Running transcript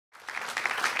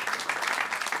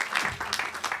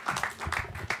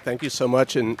Thank you so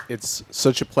much, and it's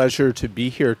such a pleasure to be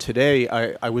here today.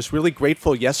 I was really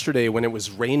grateful yesterday when it was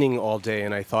raining all day,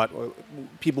 and I thought, well,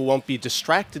 people won't be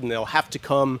distracted and they'll have to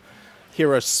come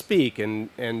hear us speak. And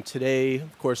today,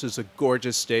 of course, is a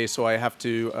gorgeous day, so I have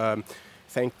to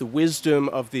thank the wisdom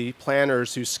of the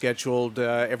planners who scheduled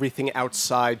everything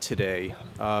outside today.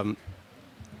 Wine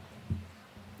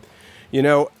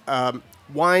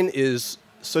is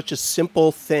such a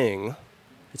simple thing.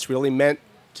 It's really meant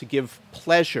to give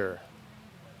pleasure.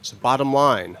 It's the bottom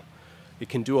line. It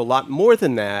can do a lot more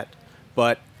than that,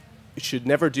 but it should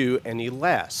never do any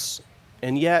less.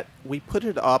 And yet, we put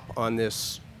it up on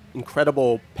this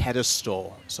incredible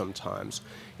pedestal sometimes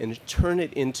and turn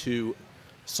it into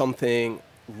something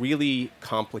really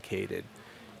complicated.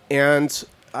 And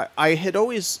I had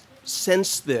always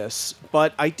sensed this,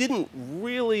 but I didn't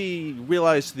really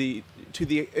realize to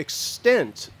the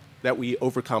extent that we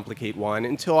overcomplicate wine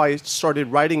until I started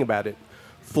writing about it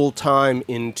full-time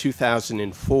in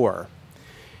 2004.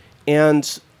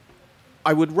 And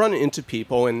I would run into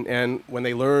people, and when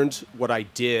they learned what I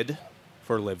did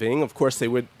for a living, of course, they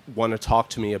would want to talk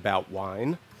to me about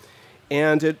wine.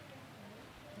 And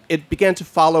it began to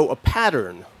follow a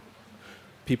pattern.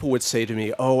 People would say to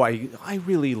me, oh, I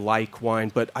really like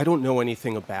wine, but I don't know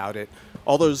anything about it.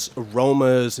 All those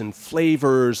aromas and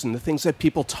flavors and the things that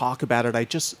people talk about it, I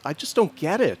just don't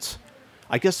get it.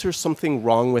 I guess there's something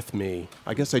wrong with me.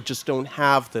 I guess I just don't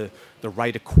have the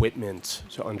right equipment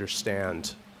to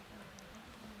understand.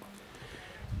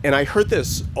 And I heard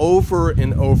this over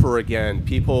and over again.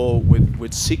 People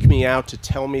would seek me out to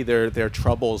tell me their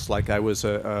troubles, like I was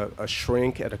a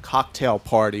shrink at a cocktail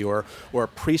party or a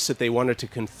priest that they wanted to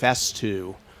confess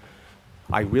to.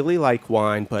 I really like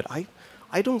wine, but I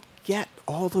don't get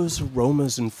all those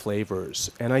aromas and flavors.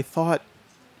 And I thought,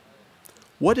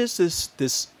 what is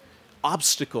this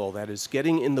obstacle that is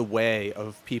getting in the way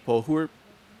of people who are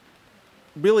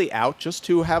really out just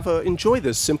to enjoy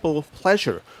this simple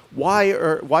pleasure? Why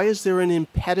is there an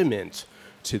impediment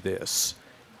to this?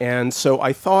 And so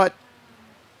I thought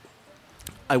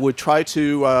I would try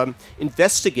to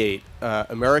investigate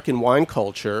American wine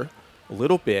culture a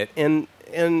little bit and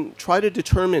try to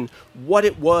determine what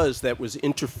it was that was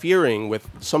interfering with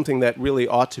something that really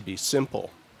ought to be simple.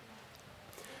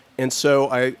 And so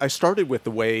I started with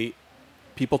the way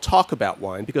people talk about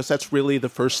wine, because that's really the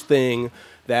first thing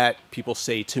that people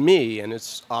say to me. And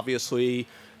it's obviously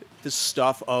this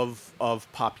stuff of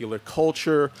popular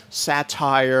culture,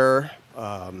 satire.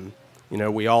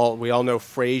 We all know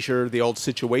Frasier, the old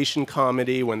situation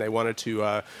comedy, when they wanted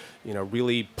to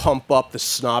really pump up the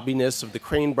snobbiness of the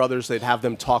Crane brothers, they'd have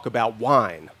them talk about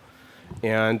wine.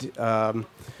 And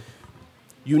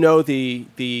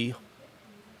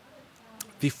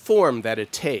the form that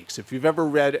it takes. If you've ever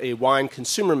read a wine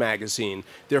consumer magazine,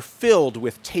 they're filled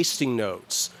with tasting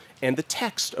notes. And the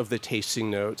text of the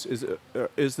tasting notes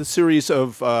is the series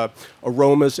of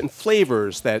aromas and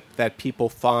flavors that people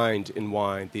find in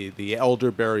wine. The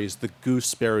elderberries, the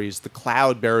gooseberries, the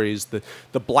cloudberries,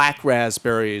 the black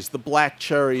raspberries, the black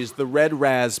cherries, the red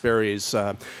raspberries,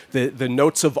 the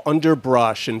notes of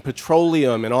underbrush and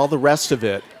petroleum and all the rest of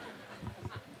it.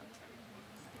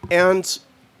 And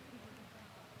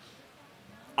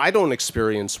I don't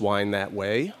experience wine that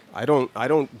way. I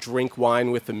don't drink wine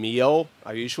with a meal.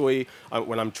 I usually,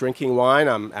 when I'm drinking wine,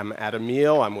 I'm at a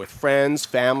meal. I'm with friends,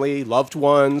 family, loved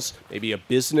ones, maybe a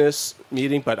business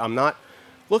meeting, but I'm not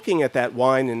looking at that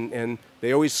wine, and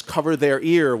they always cover their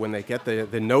ear when they get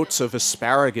the notes of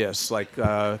asparagus, like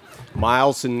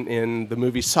Miles in the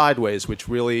movie Sideways, which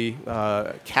really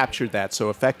captured that so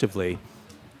effectively.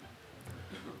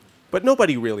 But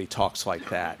nobody really talks like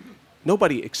that.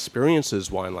 Nobody experiences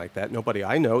wine like that. Nobody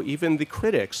I know, even the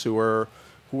critics who are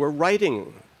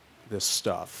writing this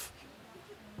stuff.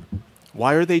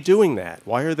 Why are they doing that?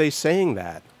 Why are they saying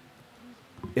that?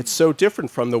 It's so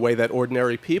different from the way that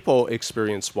ordinary people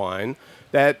experience wine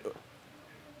that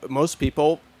most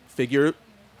people figure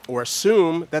or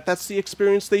assume that that's the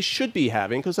experience they should be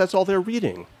having because that's all they're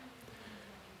reading.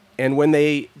 And when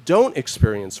they don't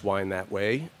experience wine that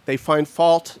way, they find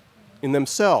fault in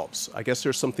themselves. I guess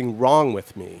there's something wrong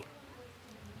with me.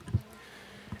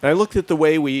 And I looked at the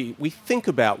way we think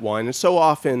about wine, and so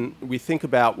often we think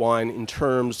about wine in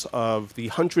terms of the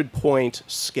 100-point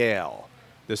scale.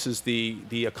 This is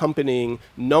the accompanying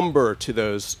number to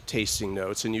those tasting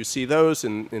notes, and you see those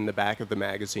in the back of the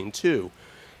magazine too.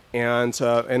 And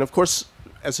of course,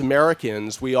 as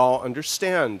Americans, we all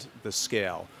understand the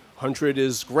scale. 100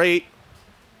 is great,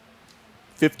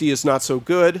 50 is not so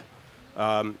good,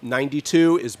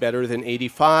 92 is better than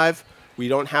 85. We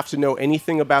don't have to know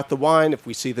anything about the wine. If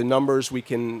we see the numbers, we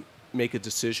can make a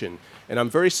decision. And I'm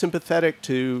very sympathetic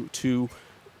to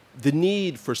the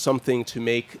need for something to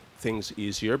make things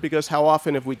easier, because how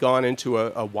often have we gone into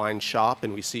a wine shop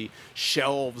and we see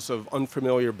shelves of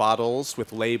unfamiliar bottles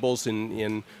with labels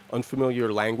in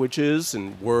unfamiliar languages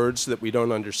and words that we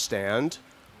don't understand?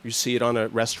 You see it on a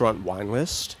restaurant wine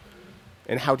list.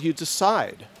 And how do you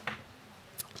decide?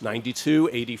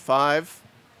 92, 85,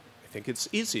 I think it's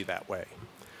easy that way.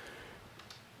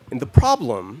 And the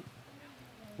problem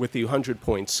with the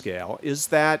 100-point scale is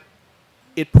that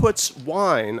it puts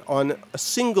wine on a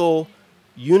single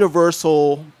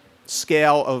universal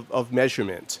scale of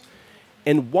measurement.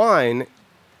 And wine,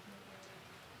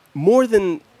 more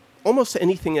than almost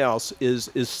anything else, is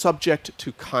subject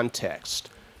to context.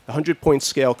 The 100-point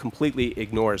scale completely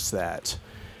ignores that.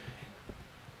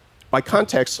 By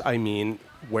context, I mean,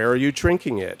 where are you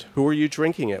drinking it? Who are you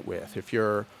drinking it with? If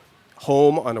you're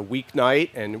home on a weeknight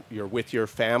and you're with your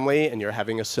family and you're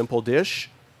having a simple dish,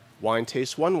 wine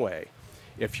tastes one way.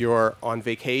 If you're on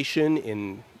vacation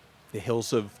in the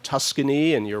hills of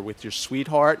Tuscany and you're with your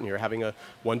sweetheart and you're having a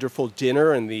wonderful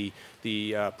dinner and the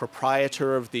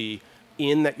proprietor of the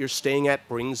inn that you're staying at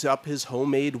brings up his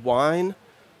homemade wine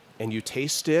and you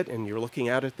taste it and you're looking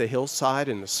out at the hillside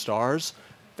and the stars,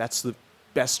 that's the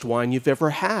best wine you've ever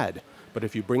had. But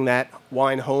if you bring that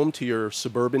wine home to your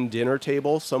suburban dinner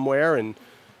table somewhere and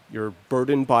you're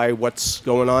burdened by what's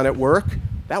going on at work,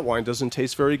 that wine doesn't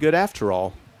taste very good after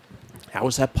all. How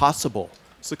is that possible?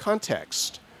 It's the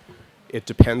context. It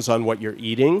depends on what you're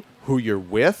eating, who you're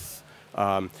with,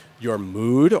 your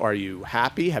mood. Are you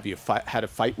happy? Have you had a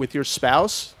fight with your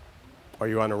spouse? Are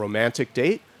you on a romantic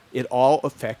date? It all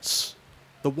affects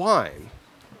the wine.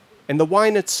 And the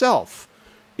wine itself,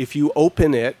 if you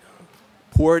open it,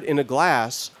 pour it in a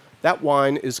glass, that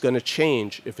wine is going to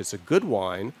change. If it's a good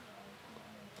wine,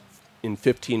 in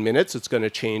 15 minutes, it's going to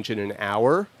change in an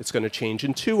hour. It's going to change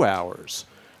in 2 hours.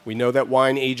 We know that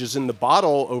wine ages in the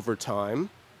bottle over time.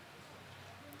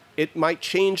 It might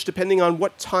change depending on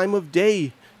what time of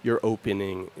day you're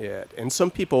opening it. And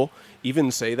some people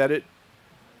even say that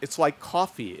it's like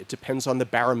coffee. It depends on the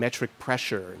barometric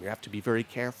pressure, and you have to be very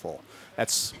careful.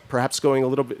 That's perhaps going a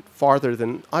little bit farther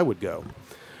than I would go.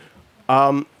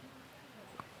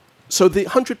 So the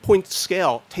 100-point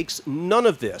scale takes none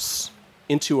of this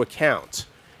into account.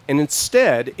 And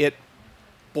instead, it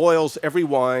boils every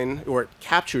wine, or it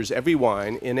captures every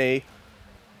wine in a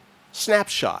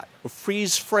snapshot, a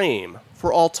freeze frame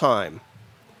for all time.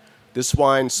 This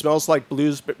wine smells like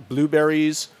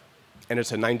blueberries, and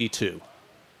it's a 92.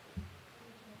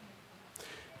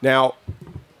 Now,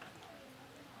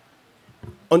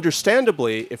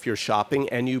 understandably, if you're shopping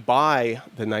and you buy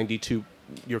the 92,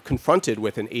 you're confronted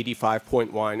with an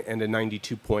 85-point wine and a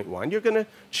 92-point wine, you're going to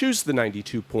choose the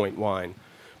 92-point wine.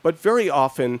 But very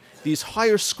often, these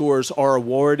higher scores are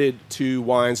awarded to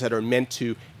wines that are meant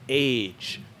to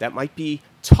age. That might be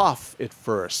tough at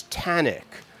first, tannic,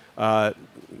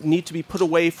 need to be put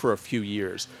away for a few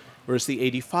years. Whereas the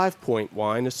 85-point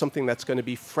wine is something that's going to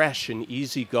be fresh and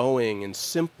easygoing and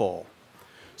simple.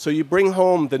 So you bring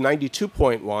home the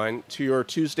 92-point wine to your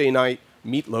Tuesday night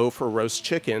meatloaf or roast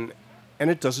chicken, and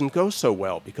it doesn't go so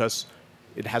well because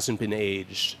it hasn't been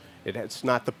aged. It's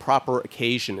not the proper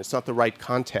occasion. It's not the right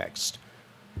context.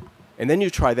 And then you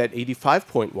try that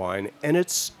 85-point wine, and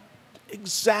it's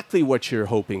exactly what you're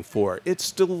hoping for.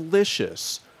 It's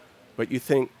delicious. But you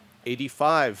think,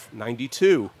 85,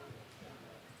 92.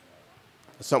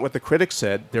 That's not what the critics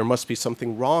said. There must be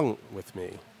something wrong with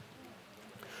me.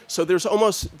 So there's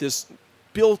almost this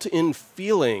built-in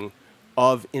feeling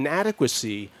of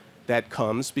inadequacy that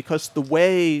comes because the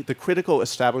way the critical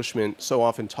establishment so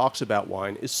often talks about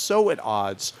wine is so at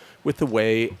odds with the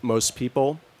way most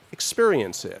people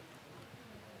experience it.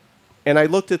 And I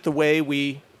looked at the way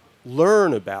we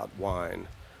learn about wine.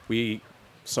 We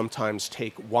sometimes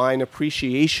take wine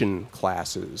appreciation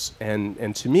classes,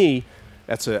 and to me,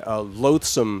 that's a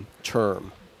loathsome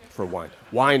term for wine.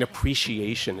 Wine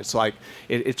appreciation. It's like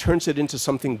it turns it into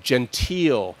something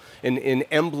genteel, an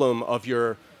emblem of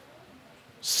your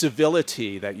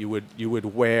civility that you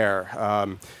would wear,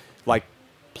 like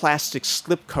plastic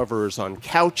slip covers on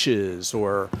couches,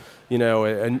 or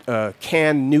a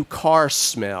canned new car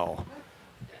smell.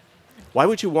 Why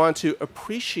would you want to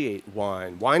appreciate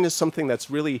wine? Wine is something that's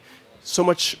really so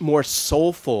much more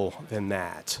soulful than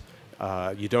that.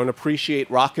 You don't appreciate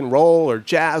rock and roll or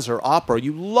jazz or opera.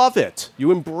 You love it.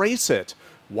 You embrace it.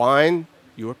 Wine,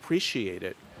 you appreciate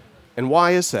it. And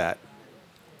why is that?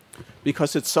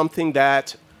 Because it's something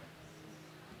that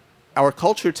our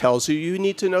culture tells you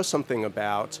need to know something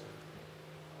about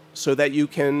so that you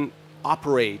can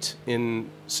operate in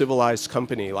civilized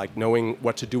company, like knowing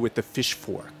what to do with the fish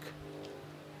fork.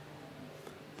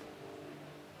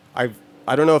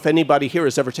 I don't know if anybody here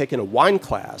has ever taken a wine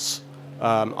class.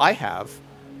 I have.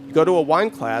 You go to a wine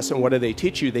class, and what do they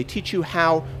teach you? They teach you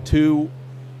how to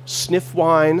sniff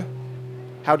wine,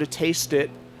 how to taste it,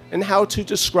 and how to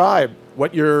describe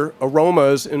what your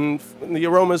aromas and the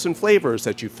aromas and flavors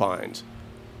that you find.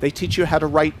 They teach you how to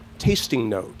write tasting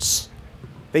notes.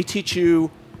 They teach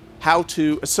you how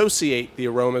to associate the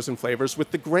aromas and flavors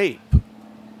with the grape.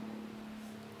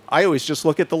 I always just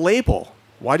look at the label.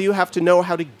 Why do you have to know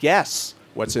how to guess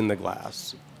what's in the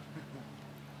glass?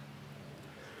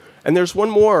 And there's one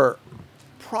more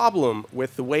problem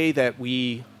with the way that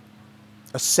we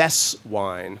assess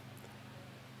wine.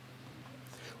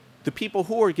 The people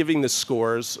who are giving the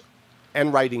scores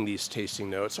and writing these tasting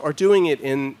notes are doing it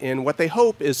in what they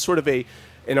hope is sort of an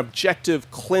objective,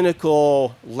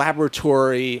 clinical,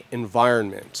 laboratory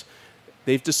environment.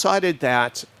 They've decided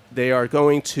that they are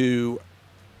going to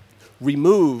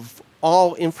remove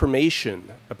all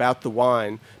information about the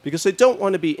wine because they don't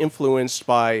want to be influenced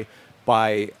by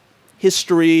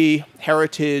history,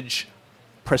 heritage,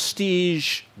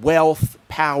 prestige, wealth,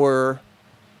 power,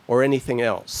 or anything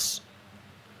else.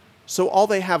 So all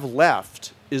they have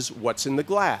left is what's in the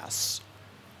glass.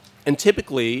 And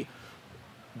typically,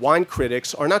 wine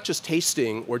critics are not just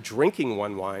tasting or drinking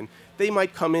one wine. They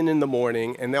might come in the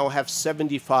morning and they'll have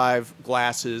 75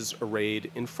 glasses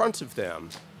arrayed in front of them.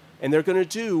 And they're going to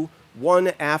do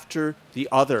one after the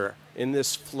other in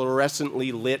this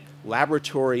fluorescently lit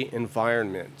laboratory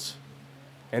environment.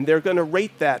 And they're going to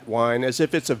rate that wine as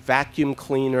if it's a vacuum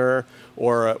cleaner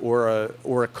or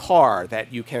a car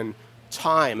that you can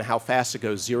time how fast it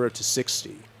goes 0 to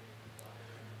 60.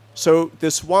 So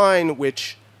this wine,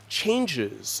 which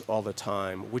changes all the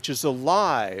time, which is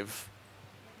alive,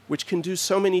 which can do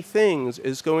so many things,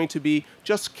 is going to be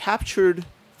just captured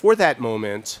for that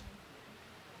moment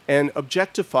and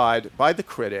objectified by the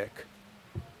critic,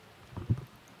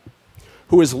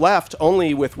 who is left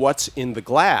only with what's in the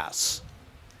glass.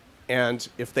 And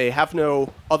if they have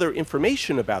no other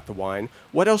information about the wine,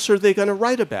 what else are they going to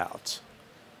write about?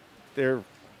 They're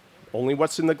only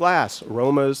what's in the glass,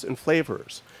 aromas and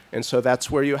flavors. And so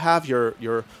that's where you have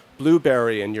your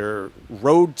blueberry and your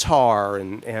road tar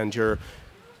and your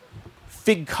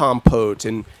fig compote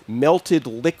and melted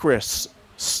licorice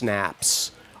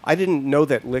snaps. I didn't know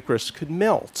that licorice could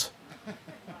melt.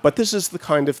 But this is the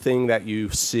kind of thing that you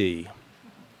see.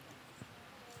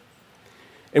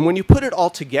 And when you put it all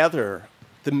together,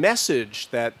 the message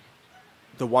that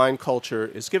the wine culture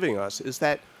is giving us is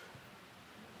that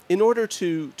in order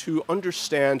to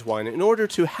understand wine, in order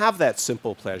to have that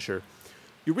simple pleasure,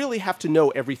 you really have to know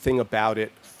everything about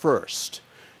it first.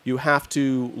 You have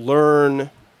to learn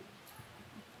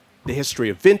the history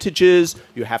of vintages.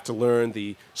 You have to learn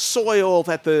the soil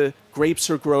that the grapes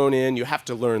are grown in. You have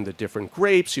to learn the different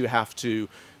grapes. You have to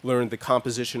learn the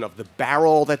composition of the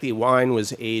barrel that the wine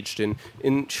was aged in.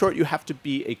 In short, you have to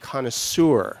be a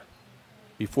connoisseur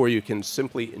before you can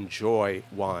simply enjoy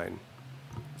wine.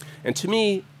 And to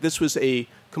me, this was a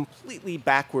completely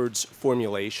backwards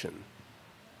formulation.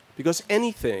 Because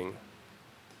anything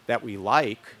that we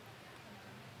like,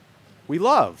 we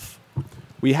love.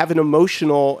 We have an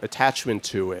emotional attachment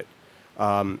to it.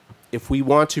 If we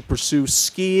want to pursue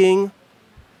skiing,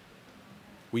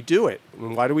 we do it.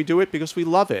 And why do we do it? Because we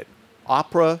love it.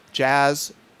 Opera,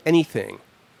 jazz, anything.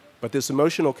 But this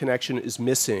emotional connection is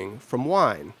missing from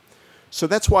wine. So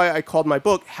that's why I called my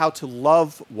book How to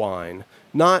Love Wine,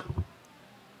 not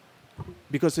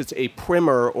because it's a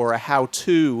primer or a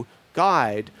how-to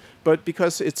guide, but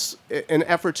because it's an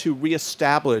effort to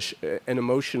reestablish an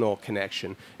emotional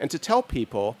connection and to tell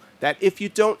people that if you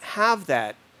don't have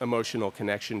that emotional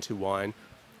connection to wine,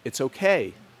 it's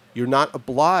okay. You're not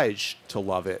obliged to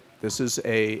love it. This is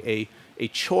a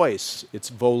choice. It's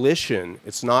volition.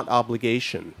 It's not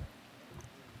obligation.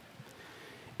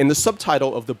 And the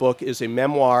subtitle of the book is A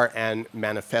Memoir and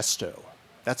Manifesto.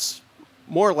 That's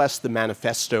more or less the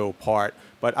manifesto part,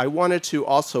 but I wanted to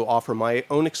also offer my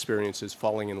own experiences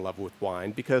falling in love with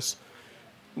wine,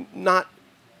 not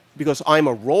because I'm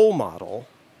a role model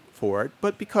for it,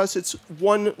 but because it's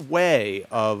one way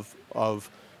of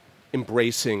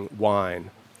embracing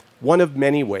wine, one of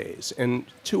many ways. And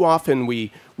too often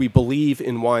we believe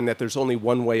in wine that there's only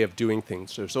one way of doing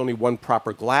things. There's only one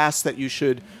proper glass that you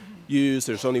should use.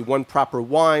 There's only one proper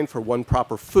wine for one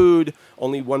proper food,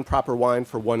 only one proper wine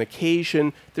for one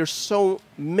occasion. There's so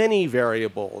many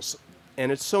variables,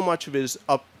 and it's so much of it is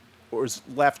up or is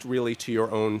left really to your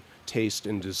own taste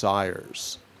and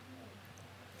desires.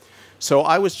 So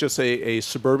I was just a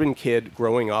suburban kid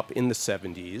growing up in the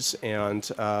 70s,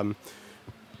 and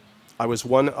I was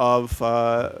one of,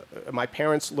 my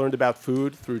parents learned about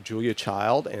food through Julia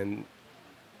Child, and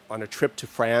on a trip to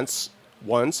France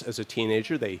once as a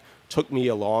teenager, they took me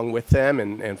along with them,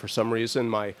 and for some reason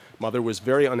my mother was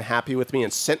very unhappy with me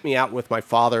and sent me out with my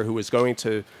father, who was going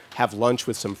to have lunch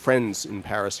with some friends in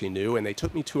Paris he knew, and they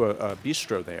took me to a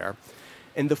bistro there.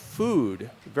 And the food,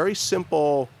 very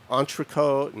simple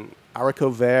entrecôte and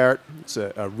haricot vert, it's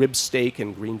a rib steak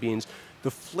and green beans.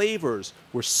 The flavors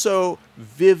were so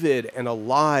vivid and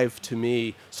alive to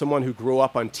me, someone who grew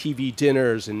up on TV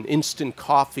dinners and instant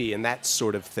coffee and that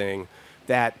sort of thing,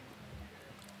 that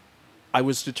I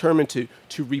was determined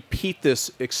to repeat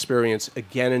this experience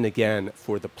again and again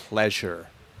for the pleasure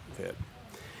of it.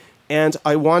 And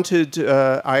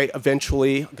I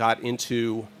eventually got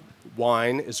into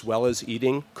wine as well as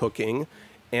eating, cooking,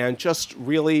 and just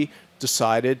really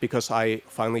decided, because I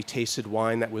finally tasted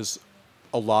wine that was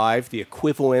alive, the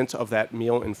equivalent of that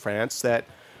meal in France, that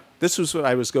this was what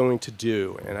I was going to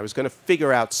do, and I was going to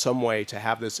figure out some way to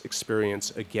have this experience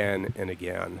again and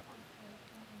again.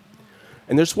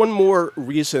 And there's one more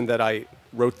reason that I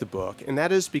wrote the book, and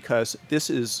that is because this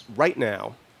is, right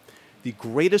now, the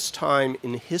greatest time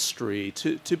in history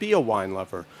to be a wine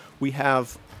lover. We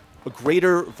have a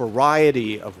greater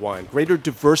variety of wine, greater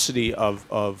diversity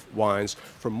of wines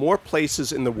from more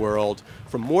places in the world,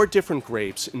 from more different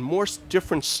grapes, in more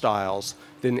different styles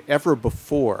than ever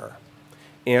before.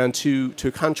 And to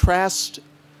contrast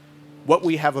what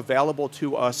we have available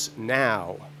to us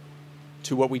now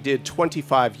to what we did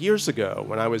 25 years ago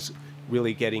when I was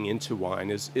really getting into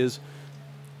wine it's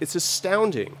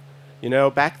astounding. You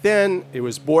know, back then it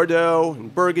was Bordeaux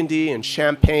and Burgundy and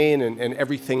Champagne and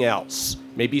everything else.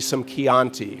 Maybe some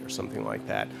Chianti or something like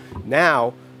that.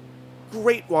 Now,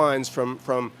 great wines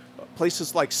from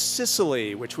places like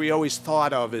Sicily, which we always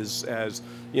thought of as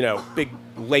you know, big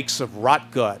lakes of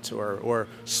rot gut, or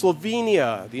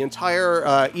Slovenia, the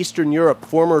entire Eastern Europe,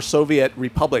 former Soviet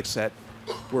republics that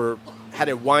had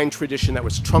a wine tradition that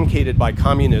was truncated by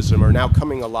communism, are now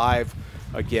coming alive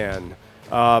again.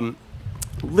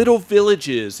 Little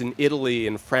villages in Italy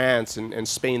and France and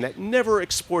Spain that never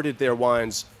exported their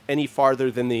wines any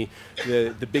farther than the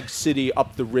big city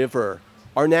up the river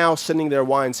are now sending their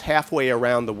wines halfway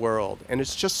around the world. And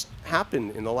it's just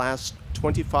happened in the last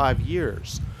 25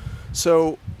 years.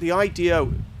 So the idea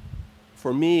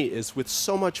for me is, with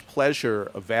so much pleasure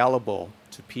available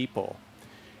to people,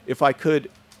 if I could,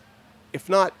 if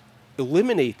not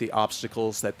eliminate the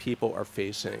obstacles that people are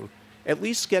facing, at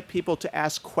least get people to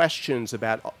ask questions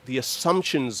about the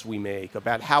assumptions we make,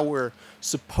 about how we're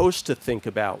supposed to think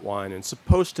about wine and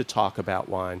supposed to talk about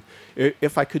wine.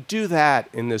 If I could do that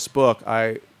in this book,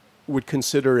 I would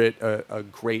consider it a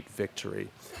great victory.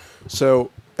 So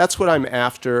that's what I'm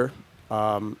after,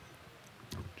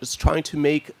 just trying to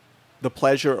make the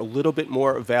pleasure a little bit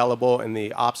more available and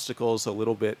the obstacles a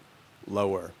little bit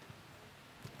lower.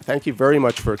 Thank you very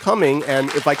much for coming, and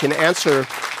if I can answer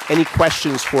any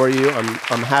questions for you,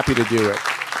 I'm happy to do it.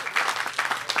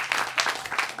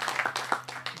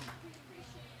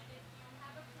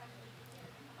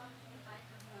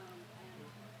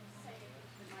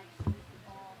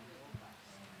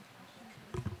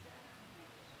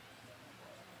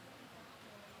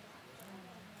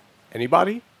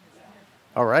 Anybody?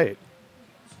 All right.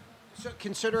 So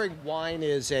considering wine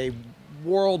is a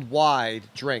worldwide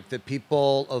drink that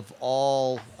people of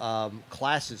all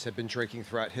classes have been drinking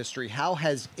throughout history, how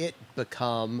has it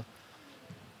become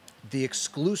the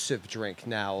exclusive drink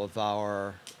now of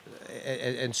our,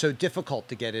 and so difficult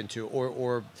to get into,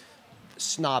 or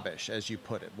snobbish, as you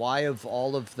put it? Why, of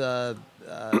all of the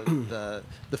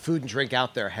food and drink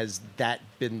out there, has that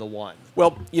been the one?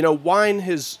 Well, you know, wine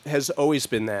has always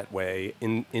been that way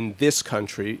in this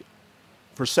country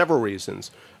for several reasons.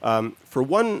 For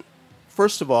one,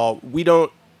 first of all,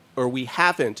 we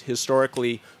haven't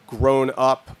historically grown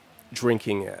up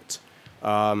drinking it.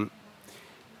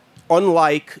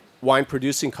 Unlike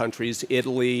wine-producing countries,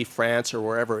 Italy, France, or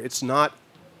wherever, it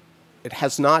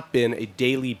has not been a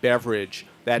daily beverage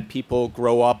that people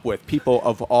grow up with, people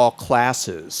of all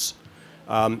classes.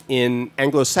 In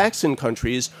Anglo-Saxon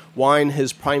countries, wine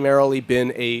has primarily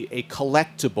been a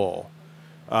collectible,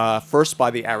 first by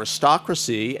the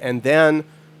aristocracy, and then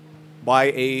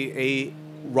by a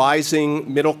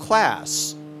rising middle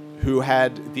class who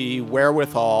had the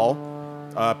wherewithal,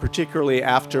 particularly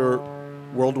after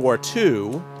World War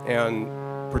II, and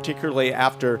particularly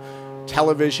after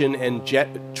television and jet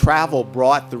travel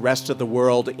brought the rest of the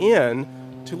world in,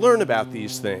 to learn about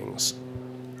these things.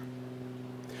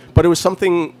 But it was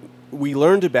something we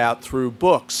learned about through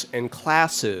books and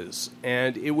classes,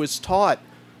 and it was taught,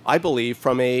 I believe,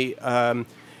 from a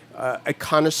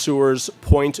connoisseur's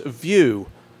point of view,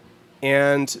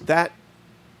 and that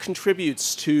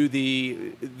contributes to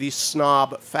the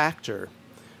snob factor.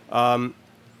 The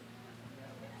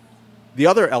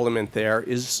other element there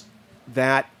is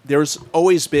that there's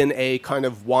always been a kind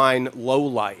of wine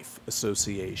lowlife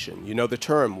association. You know the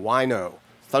term wino,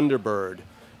 Thunderbird,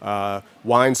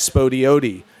 wine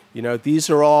spodioti. You know, these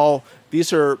are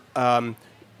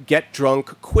get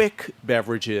drunk quick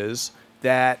beverages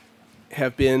that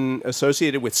have been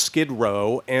associated with Skid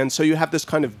Row, and so you have this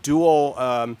kind of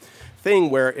dual thing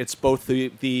where it's both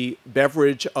the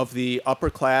beverage of the upper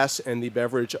class and the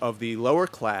beverage of the lower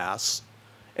class,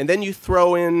 and then you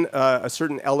throw in a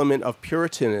certain element of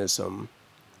Puritanism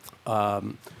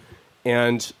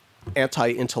and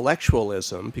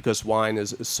anti-intellectualism, because wine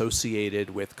is associated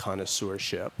with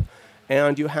connoisseurship.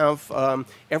 And you have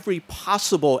every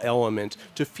possible element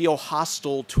to feel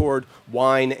hostile toward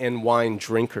wine and wine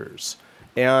drinkers.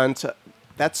 And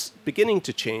that's beginning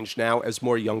to change now as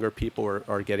more younger people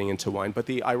are getting into wine. But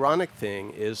the ironic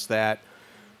thing is that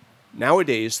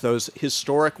nowadays those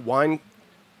historic wine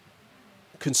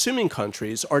consuming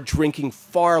countries are drinking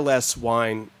far less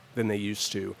wine than they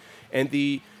used to. And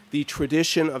the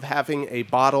tradition of having a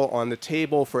bottle on the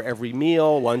table for every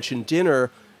meal, lunch and dinner,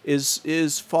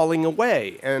 is falling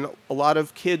away, and a lot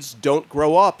of kids don't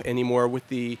grow up anymore with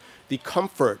the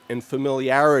comfort and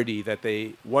familiarity that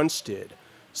they once did.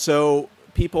 So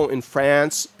people in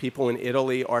France, people in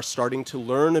Italy are starting to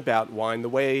learn about wine the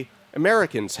way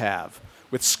Americans have,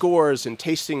 with scores and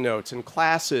tasting notes and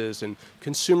classes and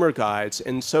consumer guides.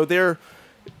 And so the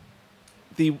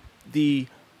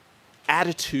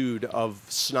attitude of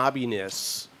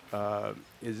snobbiness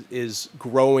is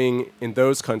growing in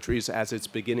those countries as it's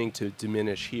beginning to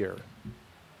diminish here.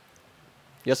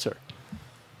 Yes, sir.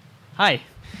 Hi.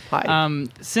 Hi.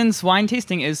 Since wine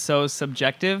tasting is so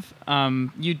subjective,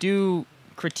 you do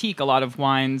critique a lot of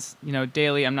wines,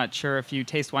 daily. I'm not sure if you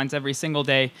taste wines every single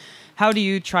day. How do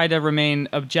you try to remain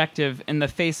objective in the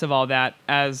face of all that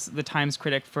as the Times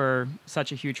critic for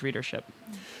such a huge readership?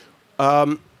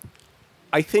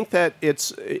 I think that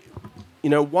it's...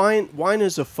 wine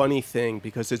is a funny thing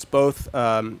because it's both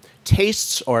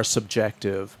tastes are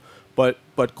subjective, but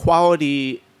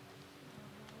quality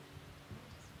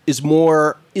is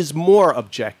more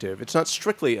objective. It's not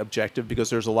strictly objective because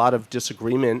there's a lot of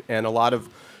disagreement, and a lot of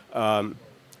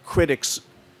critics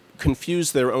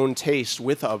confuse their own taste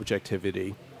with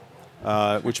objectivity,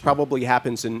 which probably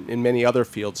happens in many other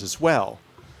fields as well.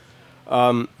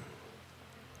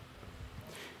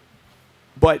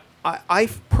 But I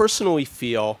personally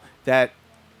feel that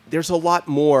there's a lot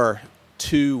more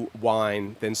to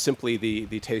wine than simply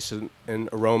the taste and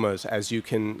aromas, as you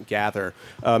can gather.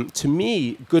 To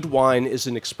me, good wine is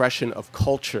an expression of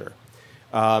culture.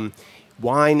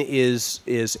 Wine is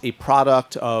a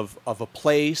product of a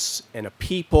place and a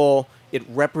people. It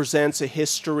represents a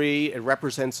history. It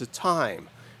represents a time.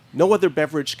 No other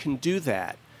beverage can do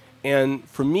that. And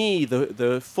for me,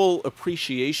 the full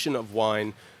appreciation of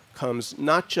wine comes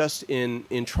not just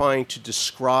in trying to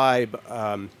describe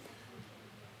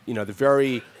the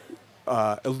very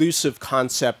elusive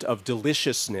concept of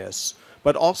deliciousness,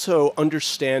 but also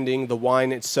understanding the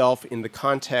wine itself in the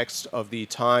context of the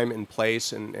time and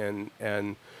place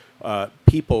and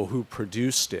people who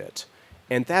produced it.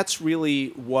 And that's really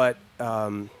what,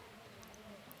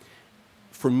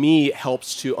 for me,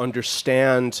 helps to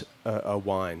understand a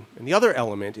wine. And the other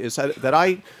element is that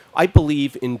I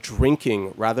believe in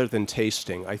drinking rather than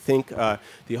tasting. I think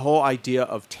the whole idea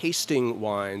of tasting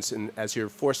wines, and as you're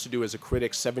forced to do as a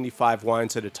critic, 75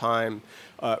 wines at a time,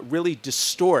 really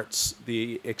distorts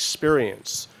the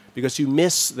experience, because you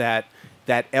miss that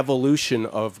evolution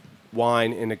of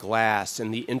wine in a glass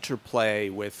and the interplay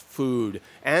with food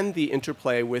and the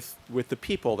interplay with the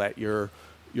people that you're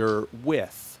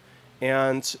with.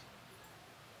 And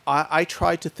I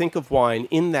try to think of wine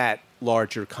in that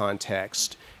larger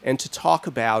context and to talk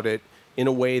about it in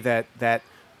a way that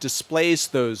displays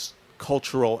those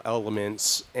cultural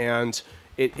elements, and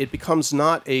it becomes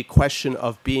not a question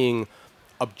of being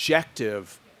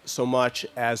objective so much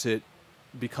as it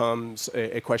becomes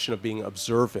a question of being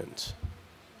observant.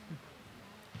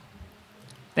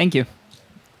 Thank you.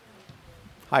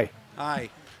 Hi. Hi.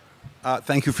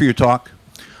 Thank you for your talk.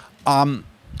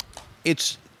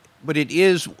 But it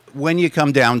is, when you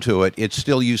come down to it,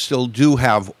 you still do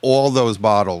have all those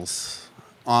bottles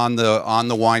on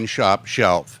the wine shop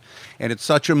shelf. And it's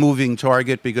such a moving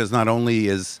target, because not only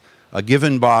is a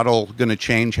given bottle going to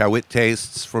change how it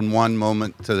tastes from one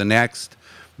moment to the next,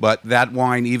 but that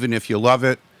wine, even if you love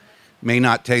it, may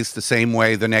not taste the same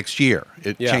way the next year.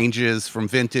 It Yeah. changes from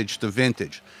vintage to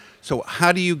vintage. So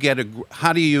how do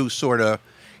you sort of,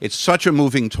 it's such a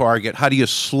moving target, how do you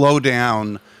slow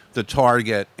down the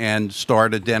target and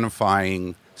start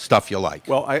identifying stuff you like?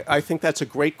 Well, I think that's a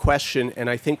great question,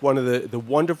 and I think one of the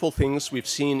wonderful things we've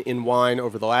seen in wine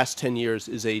over the last 10 years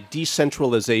is a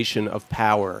decentralization of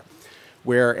power,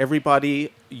 where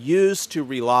everybody used to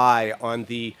rely on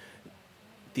the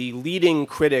leading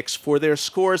critics for their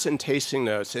scores and tasting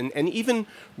notes. And even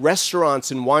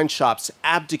restaurants and wine shops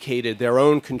abdicated their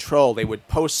own control. They would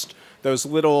post those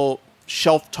little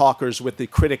shelf talkers with the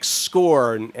critic's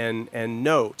score and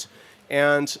note.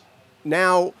 And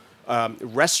now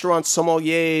restaurant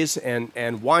sommeliers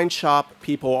and wine shop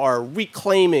people are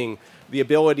reclaiming the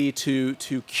ability to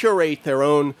curate their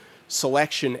own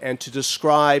selection and to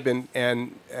describe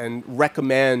and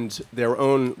recommend their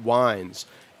own wines.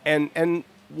 And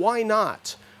why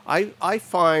not? I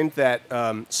find that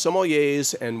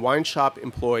sommeliers and wine shop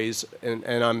employees, and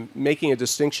I'm making a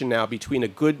distinction now between a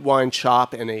good wine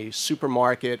shop and a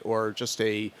supermarket or just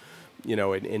an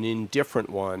indifferent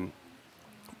one.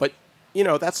 But,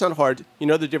 that's not hard. You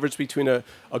know the difference between a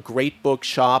great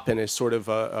bookshop and a sort of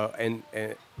an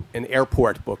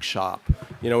airport bookshop.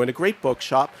 In a great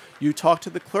bookshop, you talk to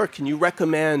the clerk. Can you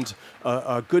recommend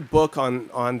a good book on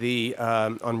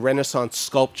Renaissance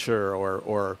sculpture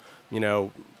or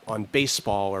on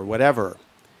baseball or whatever?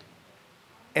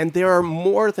 And they are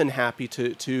more than happy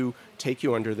to take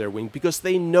you under their wing because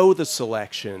they know the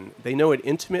selection. They know it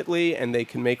intimately, and they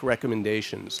can make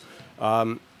recommendations.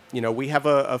 We have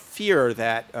a fear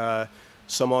that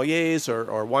sommeliers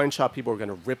or wine shop people are going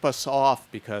to rip us off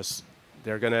because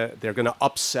they're gonna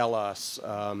upsell us,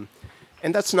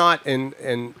 and that's not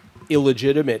an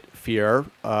illegitimate fear.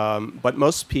 But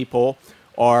most people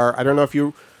are. I don't know if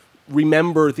you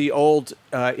remember the old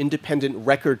independent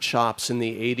record shops in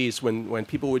the 80s when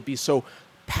people would be so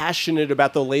passionate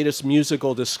about the latest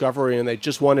musical discovery and they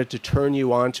just wanted to turn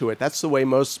you onto it. That's the way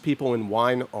most people in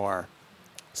wine are.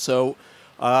 So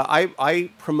I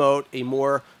promote a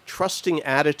more trusting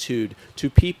attitude to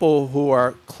people who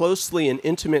are closely and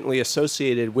intimately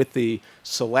associated with the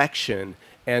selection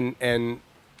and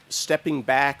stepping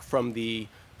back from the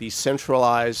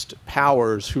centralized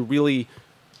powers who really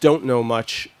don't know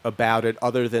much about it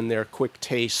other than their quick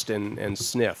taste and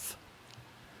sniff.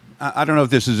 I don't know if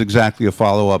this is exactly a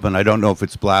follow-up, and I don't know if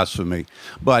it's blasphemy,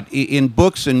 but in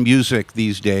books and music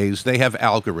these days, they have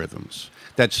algorithms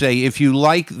that say if you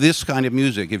like this kind of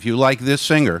music, if you like this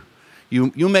singer,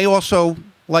 you may also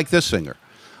like this singer.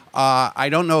 I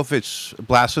don't know if it's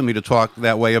blasphemy to talk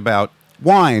that way about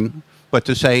wine, but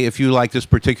to say if you like this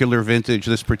particular vintage,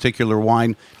 this particular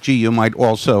wine, gee, you might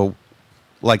also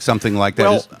like something like that.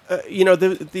 Well,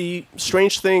 the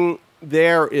strange thing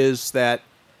there is that,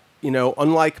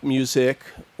 unlike music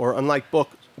or unlike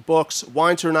books,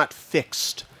 wines are not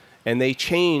fixed, and they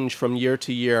change from year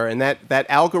to year. And that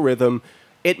algorithm,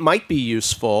 it might be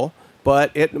useful,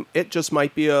 but it just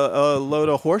might be a load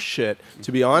of horse shit,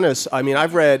 to be honest. I mean,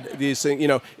 I've read these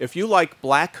things, if you like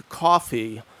black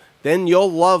coffee, then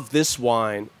you'll love this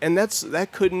wine. And that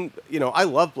couldn't, I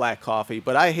love black coffee,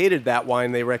 but I hated that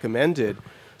wine they recommended.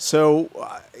 So,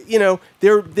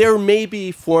 there may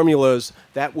be formulas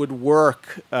that would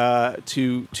work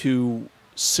to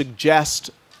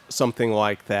suggest something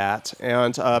like that.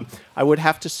 And I would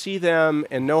have to see them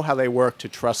and know how they work to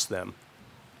trust them.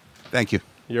 Thank you.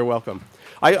 You're welcome.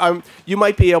 You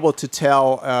might be able to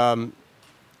tell, I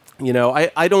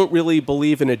don't really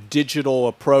believe in a digital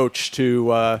approach to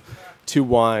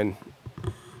wine.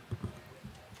 Thank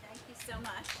you so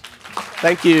much.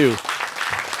 Thank you.